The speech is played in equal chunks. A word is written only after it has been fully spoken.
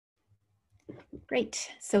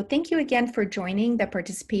Great. So thank you again for joining the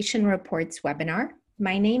Participation Reports webinar.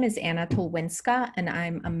 My name is Anna Tolwinska, and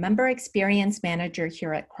I'm a Member Experience Manager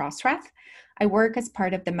here at Crossref. I work as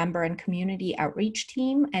part of the Member and Community Outreach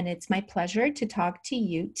team, and it's my pleasure to talk to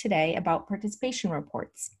you today about participation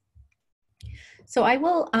reports. So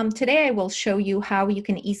today I will show you how you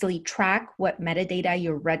can easily track what metadata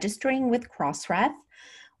you're registering with Crossref,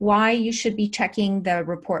 why you should be checking the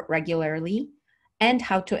report regularly, and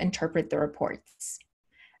how to interpret the reports.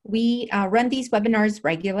 We run these webinars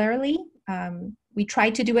regularly. We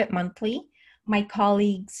try to do it monthly. My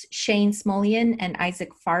colleagues Shane Smolian and Isaac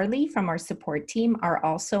Farley from our support team are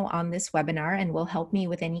also on this webinar and will help me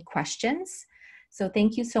with any questions. So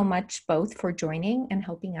thank you so much both for joining and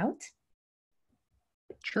helping out.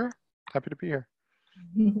 Sure, happy to be here.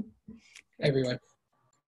 Hey, everyone.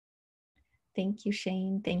 Thank you,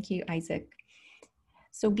 Shane. Thank you, Isaac.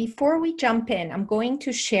 So before we jump in, I'm going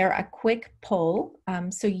to share a quick poll.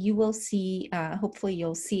 So you will see, hopefully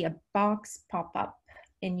you'll see a box pop up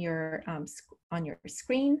in your, on your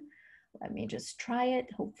screen. Let me just try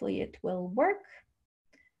it. Hopefully it will work.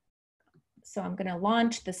 So I'm going to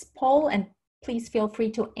launch this poll and please feel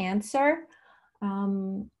free to answer.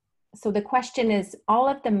 So the question is, all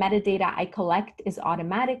of the metadata I collect is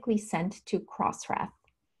automatically sent to Crossref?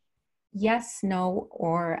 Yes, no,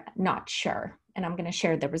 or not sure. And I'm going to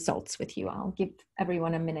share the results with you. I'll give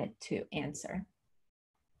everyone a minute to answer.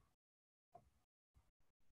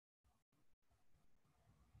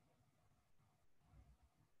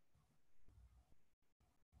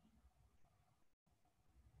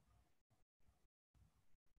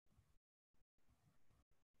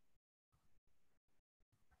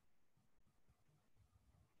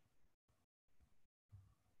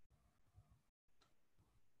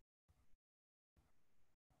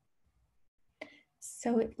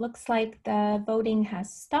 So it looks like the voting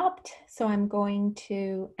has stopped. So I'm going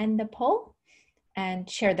to end the poll and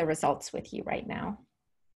share the results with you right now.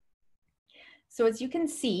 So as you can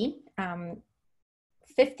see,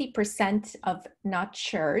 50% of not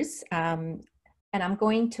sures. And I'm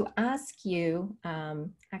going to ask you,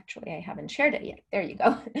 actually I haven't shared it yet. There you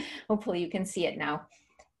go. Hopefully you can see it now.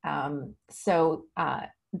 The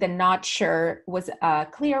not sure was a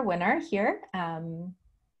clear winner here.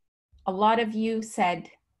 A lot of you said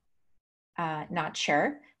not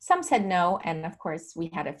sure. Some said no, and of course we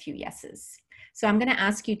had a few yeses. So I'm going to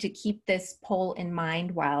ask you to keep this poll in mind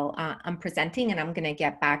while I'm presenting, and I'm going to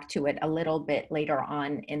get back to it a little bit later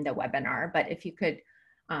on in the webinar. But if you could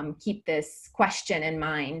keep this question in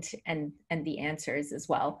mind and the answers as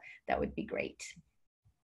well, that would be great.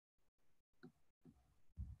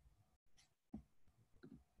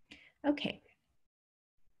 Okay.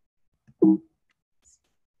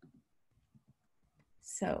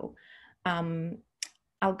 So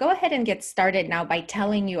I'll go ahead and get started now by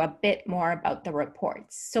telling you a bit more about the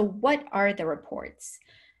reports. So what are the reports?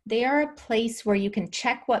 They are a place where you can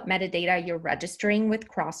check what metadata you're registering with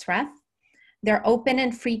Crossref. They're open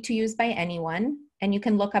and free to use by anyone, and you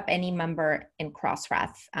can look up any member in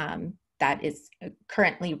Crossref that is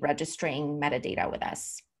currently registering metadata with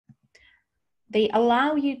us. They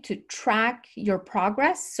allow you to track your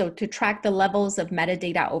progress, so to track the levels of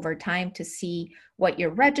metadata over time to see what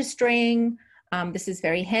you're registering. This is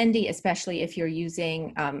very handy, especially if you're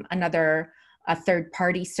using a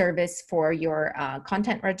third-party service for your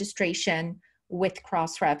content registration with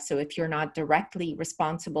Crossref. So if you're not directly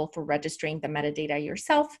responsible for registering the metadata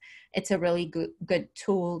yourself, it's a really good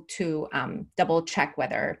tool to double check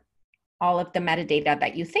whether all of the metadata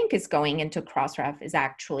that you think is going into Crossref is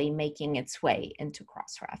actually making its way into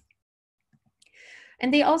Crossref.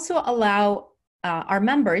 And they also allow our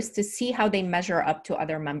members to see how they measure up to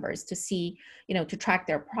other members, to see, to track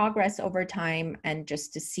their progress over time and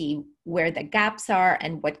just to see where the gaps are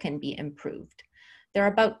and what can be improved. They're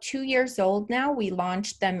about 2 years old now. We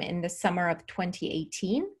launched them in the summer of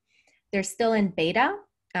 2018. They're still in beta,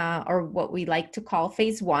 or what we like to call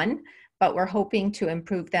phase 1. But we're hoping to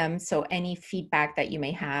improve them, so any feedback that you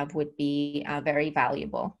may have would be very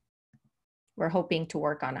valuable. We're hoping to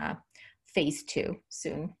work on a phase 2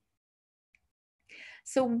 soon.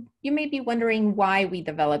 So you may be wondering why we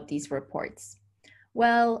developed these reports.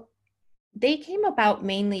 Well, they came about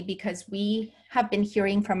mainly because we have been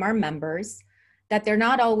hearing from our members that they're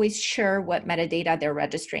not always sure what metadata they're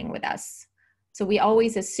registering with us. So we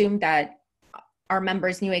always assume that our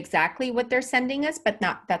members knew exactly what they're sending us, but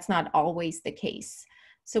that's not always the case.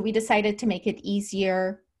 So we decided to make it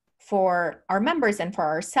easier for our members and for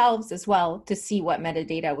ourselves as well to see what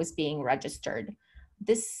metadata was being registered.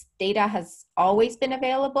 This data has always been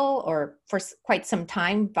available or for quite some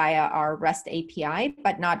time via our REST API,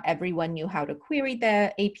 but not everyone knew how to query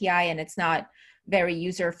the API, and it's not very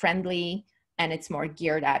user-friendly, and it's more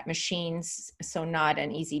geared at machines, so not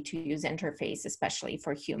an easy-to-use interface, especially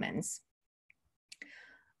for humans.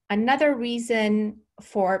 Another reason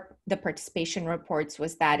for the participation reports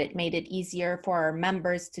was that it made it easier for our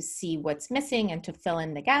members to see what's missing and to fill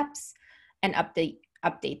in the gaps and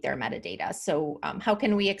update their metadata. So how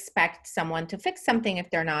can we expect someone to fix something if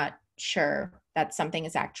they're not sure that something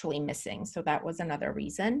is actually missing? So that was another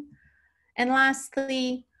reason. And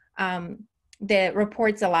lastly, the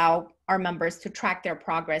reports allow our members to track their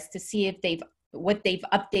progress to see if what they've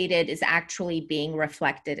updated is actually being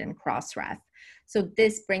reflected in Crossref. So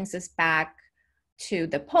this brings us back to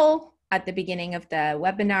the poll at the beginning of the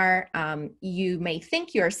webinar. You may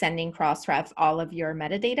think you're sending Crossref all of your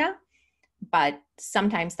metadata, but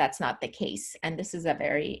sometimes that's not the case. And this is a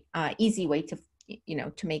very easy way to,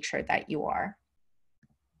 to make sure that you are.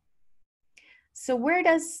 So where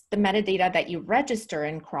does the metadata that you register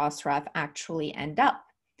in Crossref actually end up?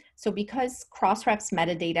 So because Crossref's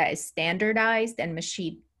metadata is standardized and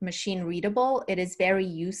machine readable, it is very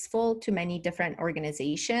useful to many different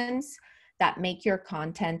organizations that make your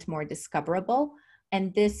content more discoverable.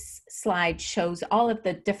 And this slide shows all of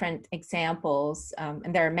the different examples,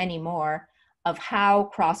 and there are many more, of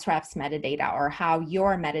how Crossref's metadata or how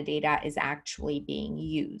your metadata is actually being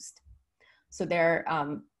used. So there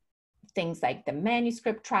are things like the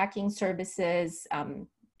manuscript tracking services.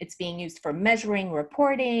 It's being used for measuring,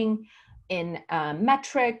 reporting, in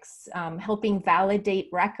metrics, helping validate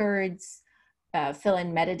records, fill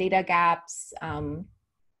in metadata gaps,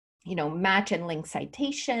 match and link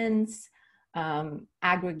citations,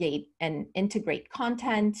 aggregate and integrate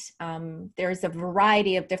content. There's a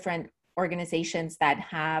variety of different organizations that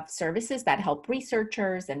have services that help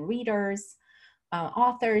researchers and readers,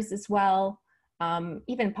 authors as well,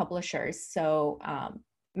 even publishers. So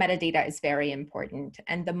metadata is very important.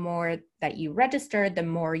 And the more that you register, the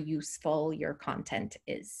more useful your content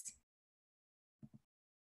is.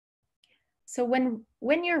 So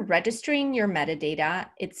when you're registering your metadata,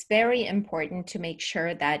 it's very important to make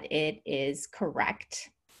sure that it is correct,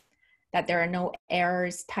 that there are no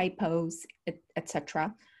errors, typos,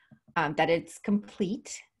 etc., that it's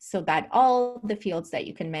complete, so that all the fields that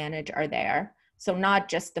you can manage are there. So not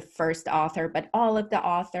just the first author, but all of the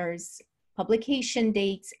authors, publication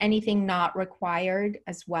dates, anything not required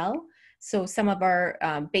as well. So some of our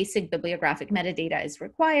basic bibliographic metadata is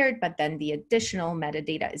required, but then the additional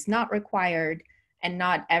metadata is not required, and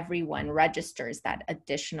not everyone registers that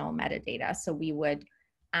additional metadata. So we would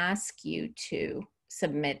ask you to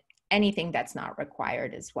submit anything that's not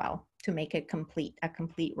required as well to make it a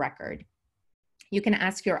complete record. You can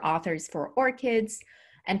ask your authors for ORCIDs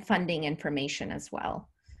and funding information as well.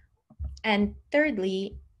 And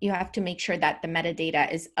thirdly, you have to make sure that the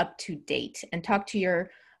metadata is up to date, and talk to your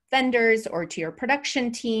vendors or to your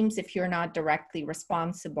production teams if you're not directly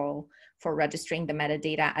responsible for registering the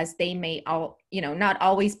metadata, as they may not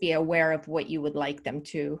always be aware of what you would like them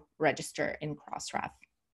to register in Crossref.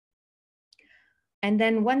 And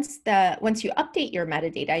then once you update your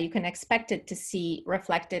metadata, you can expect it to see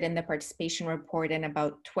reflected in the participation report in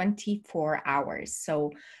about 24 hours.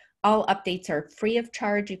 So all updates are free of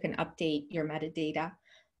charge. You can update your metadata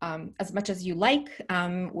as much as you like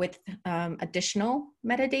with additional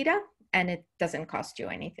metadata, and it doesn't cost you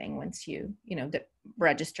anything once you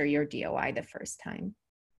register your DOI the first time.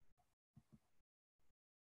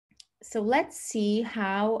 So let's see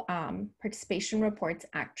how participation reports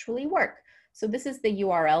actually work. So this is the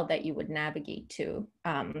URL that you would navigate to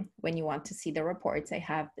when you want to see the reports. I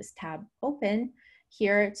have this tab open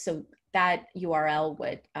here. So that URL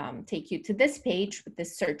would take you to this page with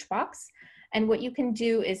this search box. And what you can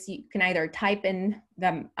do is you can either type in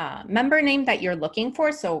the member name that you're looking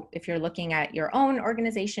for. So if you're looking at your own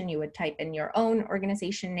organization, you would type in your own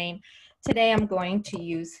organization name. Today I'm going to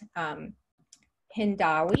use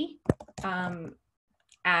Hindawi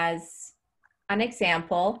as an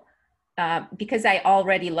example. Because I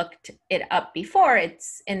already looked it up before,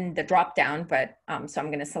 it's in the drop-down, but so I'm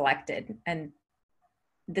going to select it. And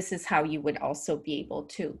this is how you would also be able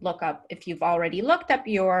to look up. If you've already looked up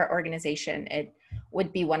your organization, it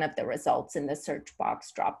would be one of the results in the search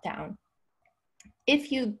box drop-down.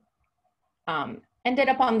 If you ended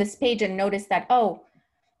up on this page and noticed that, oh,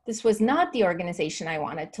 this was not the organization I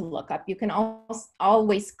wanted to look up, you can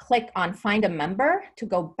always click on Find a Member to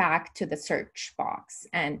go back to the search box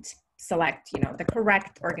and select, the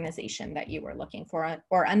correct organization that you were looking for,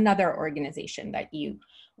 or another organization that you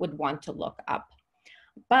would want to look up.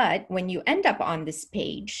 But when you end up on this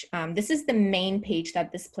page, this is the main page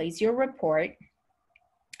that displays your report.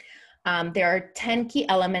 There are 10 key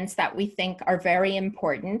elements that we think are very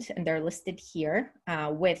important, and they're listed here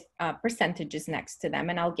with percentages next to them.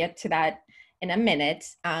 And I'll get to that in a minute.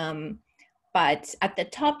 But at the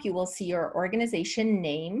top, you will see your organization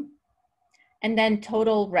name and then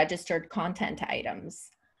total registered content items.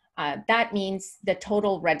 That means the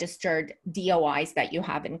total registered DOIs that you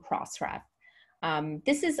have in Crossref.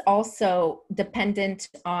 This is also dependent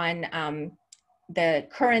on the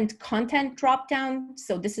current content dropdown.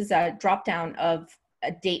 So this is a dropdown of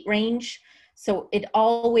a date range. So it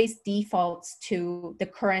always defaults to the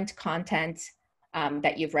current content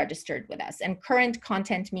that you've registered with us. And current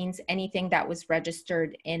content means anything that was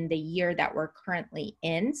registered in the year that we're currently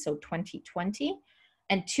in, so 2020,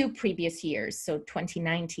 and 2 previous years, so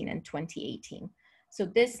 2019 and 2018. So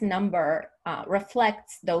this number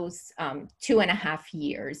reflects those 2.5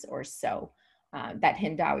 years or so that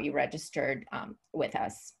Hindawi registered with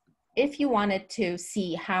us. If you wanted to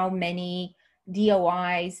see how many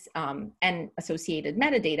DOIs and associated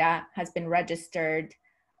metadata has been registered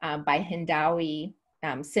by Hindawi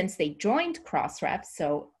since they joined Crossref,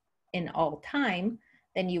 so in all time,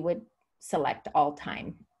 then you would select all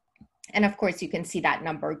time. And of course, you can see that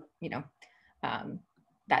number,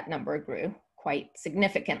 that number grew quite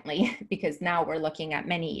significantly because now we're looking at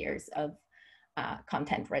many years of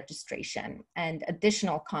content registration and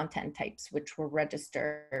additional content types which were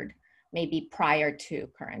registered maybe prior to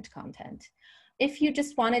current content. If you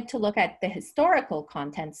just wanted to look at the historical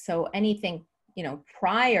content, so anything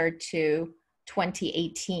prior to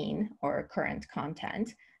 2018 or current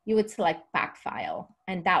content, you would select back file,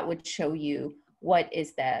 and that would show you what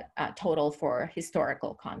is the total for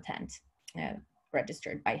historical content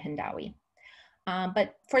registered by Hindawi.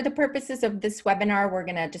 But for the purposes of this webinar, we're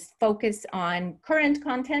gonna just focus on current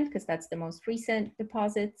content because that's the most recent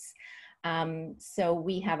deposits. So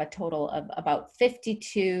we have a total of about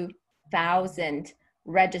 52,000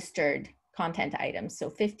 registered content items,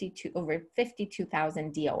 so over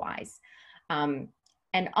 52,000 DOIs. And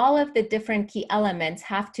all of the different key elements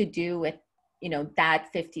have to do with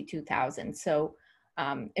that 52,000. So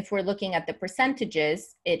if we're looking at the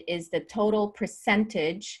percentages, it is the total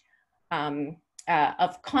percentage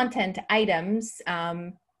of content items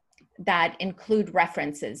that include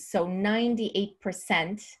references. So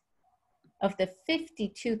 98% of the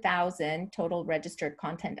 52,000 total registered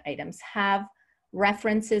content items have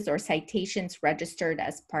references or citations registered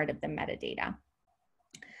as part of the metadata.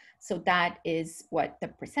 So that is what the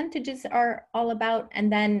percentages are all about.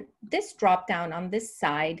 And then this dropdown on this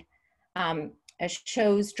side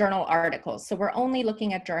shows journal articles. So we're only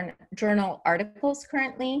looking at journal articles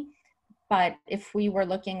currently, but if we were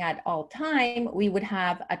looking at all time, we would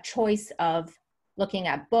have a choice of looking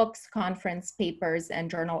at books, conference papers,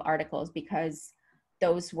 and journal articles because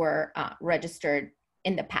those were registered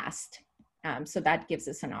in the past. So that gives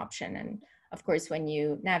us an option. And of course, when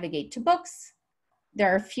you navigate to books,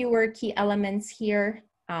 there are fewer key elements here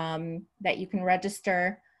that you can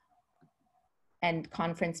register, and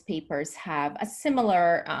conference papers have a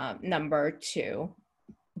similar number to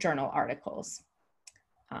journal articles.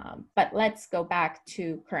 But let's go back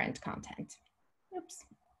to current content. Oops.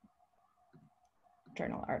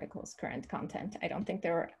 Journal articles, current content. I don't think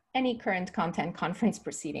there were any current content conference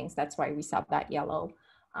proceedings. That's why we saw that yellow.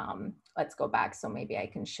 Let's go back so maybe I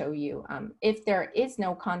can show you. If there is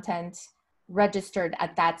no content registered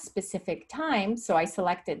at that specific time, so I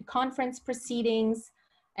selected conference proceedings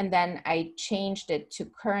and then I changed it to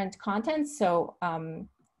current content. So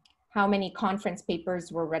how many conference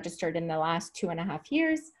papers were registered in the last 2.5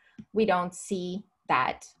 years? We don't see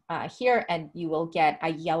that here, and you will get a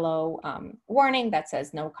yellow warning that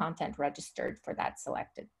says no content registered for that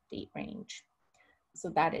selected date range. So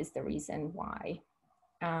that is the reason why.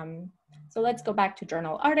 So let's go back to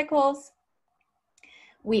journal articles.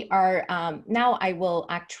 We are, now I will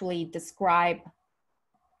actually describe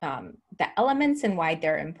the elements and why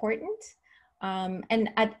they're important. And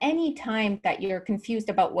at any time that you're confused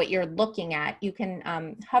about what you're looking at, you can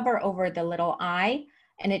hover over the little I,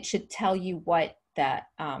 and it should tell you what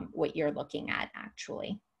you're looking at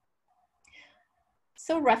actually.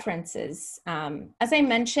 So references, as I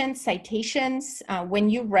mentioned, citations, when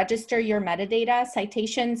you register your metadata,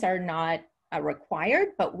 citations are not required,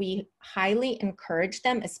 but we highly encourage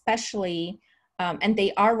them, especially, and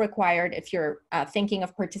they are required if you're thinking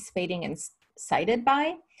of participating in cited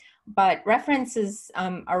by, but references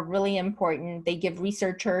are really important. They give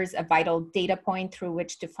researchers a vital data point through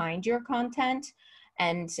which to find your content.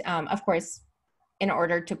 And of course, in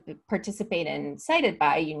order to participate in Cited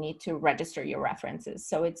By, you need to register your references.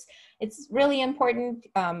 So it's really important.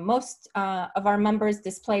 Most of our members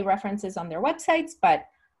display references on their websites, but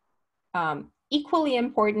equally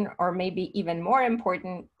important, or maybe even more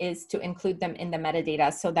important, is to include them in the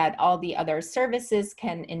metadata so that all the other services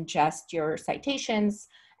can ingest your citations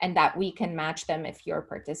and that we can match them if you're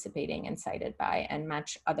participating in Cited By, and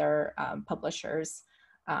match other publishers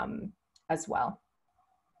as well.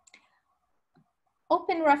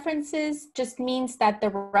 Open references just means that the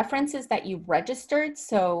references that you've registered,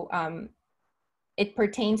 so it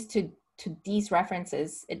pertains to these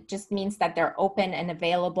references. It just means that they're open and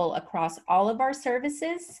available across all of our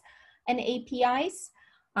services and APIs.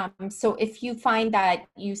 So if you find that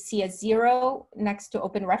you see a 0 next to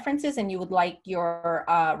open references and you would like your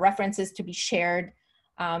references to be shared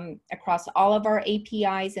across all of our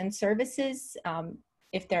APIs and services,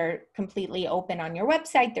 if they're completely open on your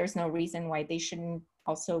website, there's no reason why they shouldn't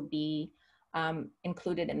also be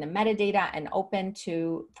included in the metadata and open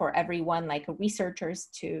for everyone, like researchers,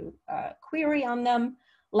 to query on them.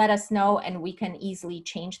 Let us know and we can easily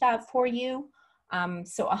change that for you.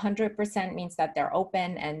 So 100% means that they're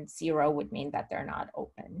open, and 0 would mean that they're not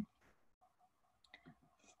open.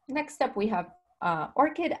 Next up, we have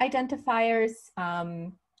ORCID identifiers.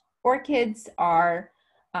 ORCIDs are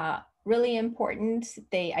really important.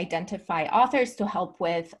 They identify authors to help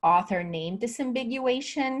with author name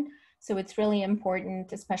disambiguation. So it's really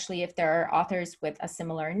important, especially if there are authors with a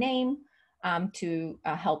similar name, to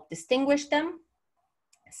help distinguish them.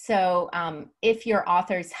 So if your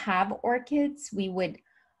authors have ORCIDs, we would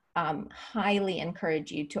highly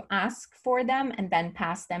encourage you to ask for them and then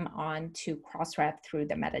pass them on to Crossref through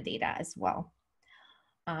the metadata as well.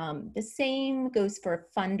 The same goes for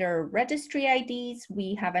funder registry IDs.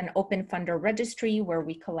 We have an open funder registry where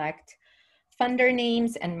we collect funder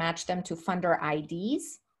names and match them to funder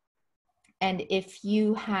IDs. And if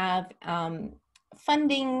you have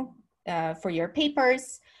funding for your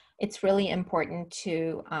papers, it's really important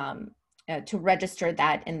to register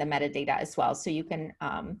that in the metadata as well. So you can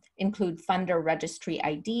include funder registry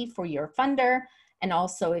ID for your funder. And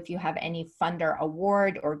also if you have any funder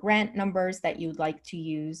award or grant numbers that you'd like to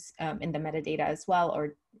use in the metadata as well,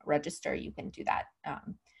 or register, you can do that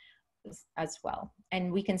as well.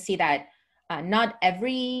 And we can see that not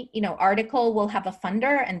every article will have a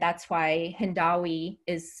funder, and that's why Hindawi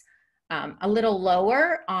is a little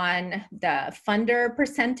lower on the funder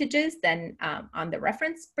percentages than on the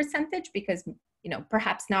reference percentage, because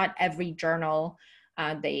perhaps not every journal,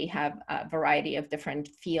 they have a variety of different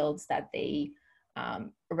fields that they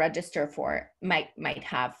register for, might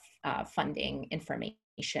have funding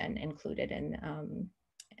information included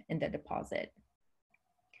in the deposit.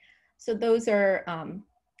 So those are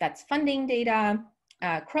that's funding data.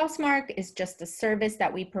 Crossmark is just a service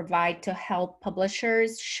that we provide to help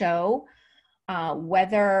publishers show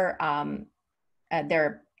whether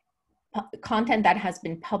their content that has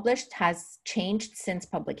been published has changed since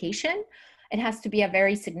publication. It has to be a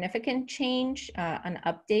very significant change, an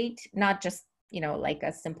update, not just like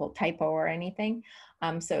a simple typo or anything.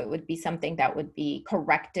 So it would be something that would be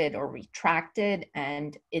corrected or retracted,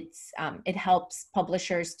 and it helps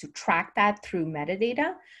publishers to track that through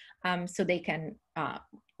metadata, so they can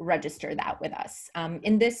register that with us.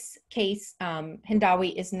 In this case,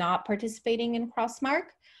 Hindawi is not participating in Crossmark,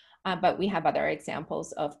 but we have other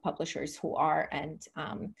examples of publishers who are, and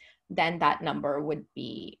then that number would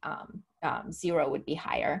be 0 would be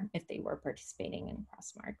higher if they were participating in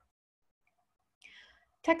Crossmark.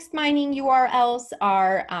 Text mining URLs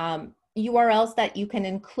are URLs that you can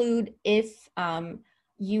include if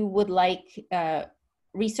you would like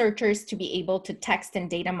researchers to be able to text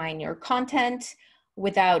and data mine your content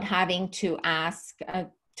without having to ask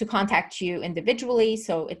to contact you individually.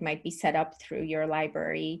 So it might be set up through your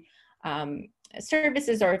library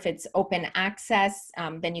services, or if it's open access,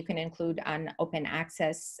 then you can include an open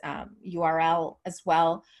access URL as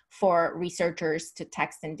well for researchers to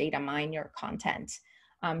text and data mine your content.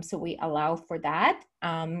 So we allow for that.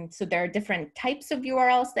 So there are different types of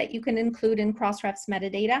URLs that you can include in Crossref's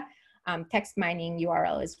metadata. Text mining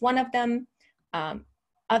URL is one of them.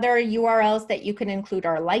 Other URLs that you can include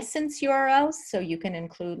are license URLs. So you can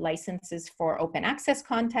include licenses for open access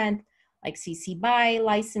content, like CC BY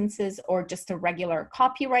licenses, or just a regular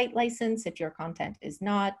copyright license if your content is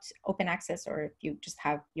not open access, or if you just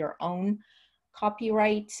have your own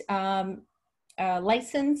copyright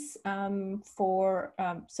license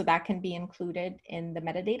so that can be included in the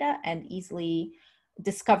metadata and easily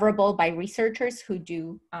discoverable by researchers who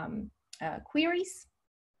do queries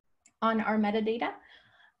on our metadata.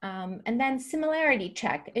 And then similarity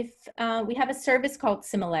check. If we have a service called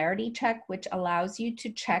similarity check, which allows you to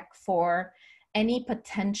check for any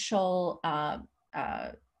potential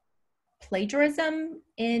plagiarism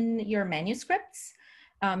in your manuscripts.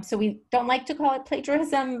 So we don't like to call it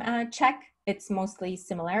plagiarism check. It's mostly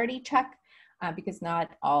similarity check because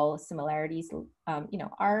not all similarities,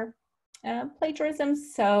 are plagiarism.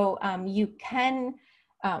 So you can,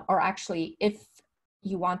 or actually, if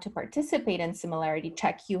you want to participate in similarity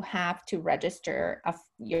check, you have to register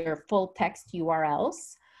your full text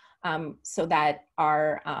URLs so that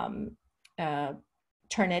our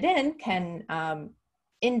Turnitin can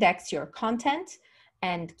index your content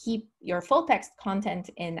and keep your full text content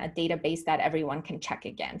in a database that everyone can check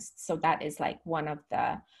against. So that is like one of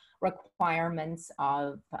the requirements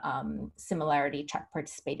of similarity check,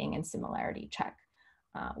 participating in similarity check.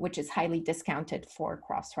 Which is highly discounted for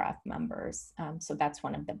Crossref members. So that's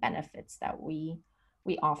one of the benefits that we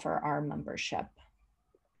offer our membership.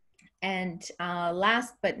 And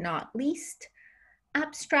last but not least,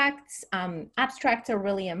 abstracts. Abstracts are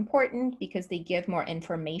really important because they give more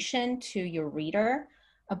information to your reader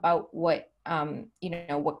about what,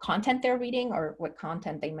 what content they're reading or what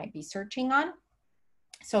content they might be searching on.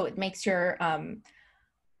 So it makes your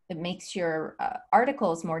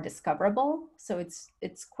articles more discoverable. So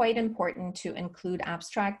it's quite important to include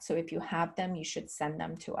abstracts. So if you have them, you should send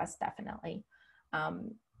them to us definitely.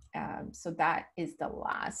 So that is the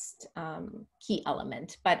last key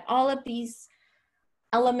element. But all of these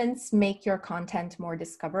elements make your content more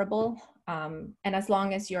discoverable. And as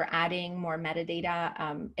long as you're adding more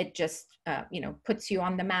metadata, it just puts you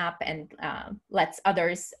on the map and lets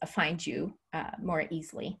others find you more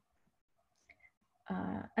easily.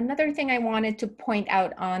 Another thing I wanted to point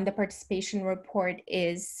out on the participation report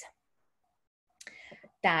is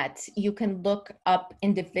that you can look up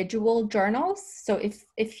individual journals. So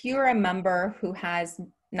if you're a member who has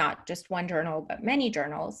not just one journal, but many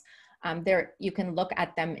journals, you can look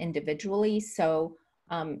at them individually. So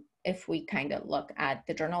if we kind of look at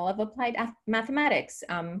the Journal of Applied Mathematics,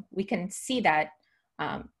 we can see that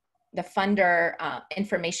the funder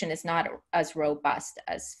information is not as robust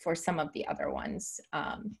as for some of the other ones.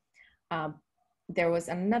 There was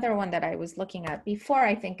another one that I was looking at before.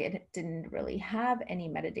 I think it didn't really have any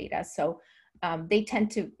metadata. So they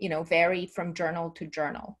tend to vary from journal to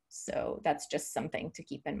journal. So that's just something to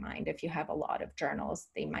keep in mind. If you have a lot of journals,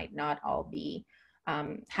 they might not all be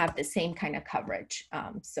have the same kind of coverage.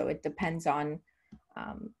 So it depends on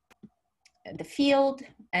the field,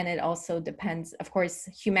 and it also depends, of course,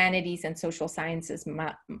 humanities and social sciences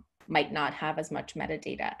might not have as much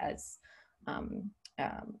metadata as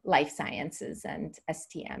life sciences and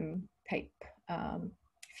STM type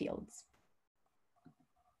fields.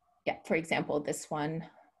 Yeah, for example, this one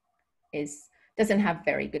doesn't have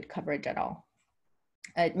very good coverage at all.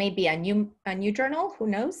 It may be a new journal, who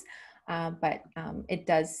knows, but it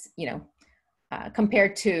does,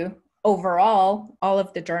 compared to overall, all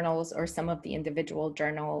of the journals or some of the individual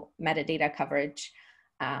journal metadata coverage,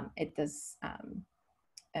 it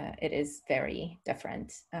is very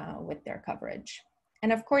different with their coverage.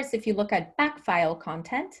 And of course, if you look at backfile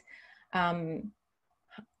content,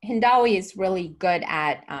 Hindawi is really good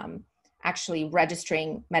at actually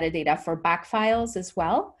registering metadata for backfiles as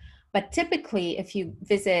well. But typically, if you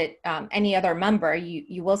visit any other member,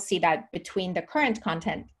 you will see that between the current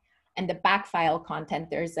content and the backfile content,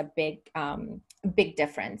 there's a big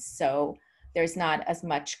difference. So there's not as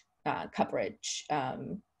much coverage,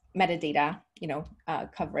 metadata,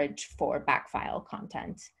 coverage for backfile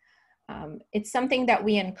content. It's something that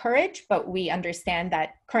we encourage, but we understand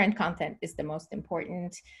that current content is the most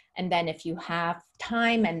important. And then if you have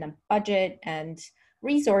time and a budget and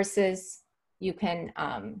resources, you can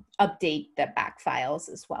update the backfiles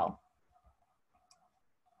as well.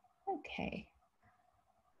 Okay.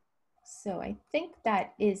 So I think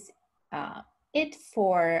that is it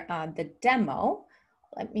for the demo.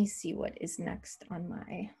 Let me see what is next on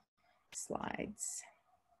my slides.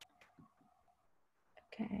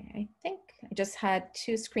 Okay, I think I just had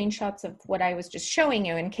 2 screenshots of what I was just showing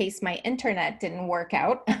you in case my internet didn't work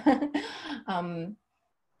out.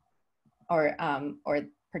 Or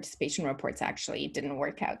participation reports actually didn't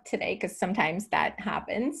work out today, because sometimes that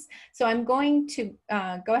happens. So I'm going to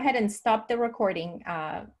go ahead and stop the recording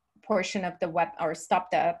portion of the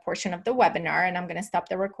stop the portion of the webinar, and I'm going to stop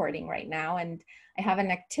the recording right now. And I have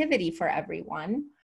an activity for everyone.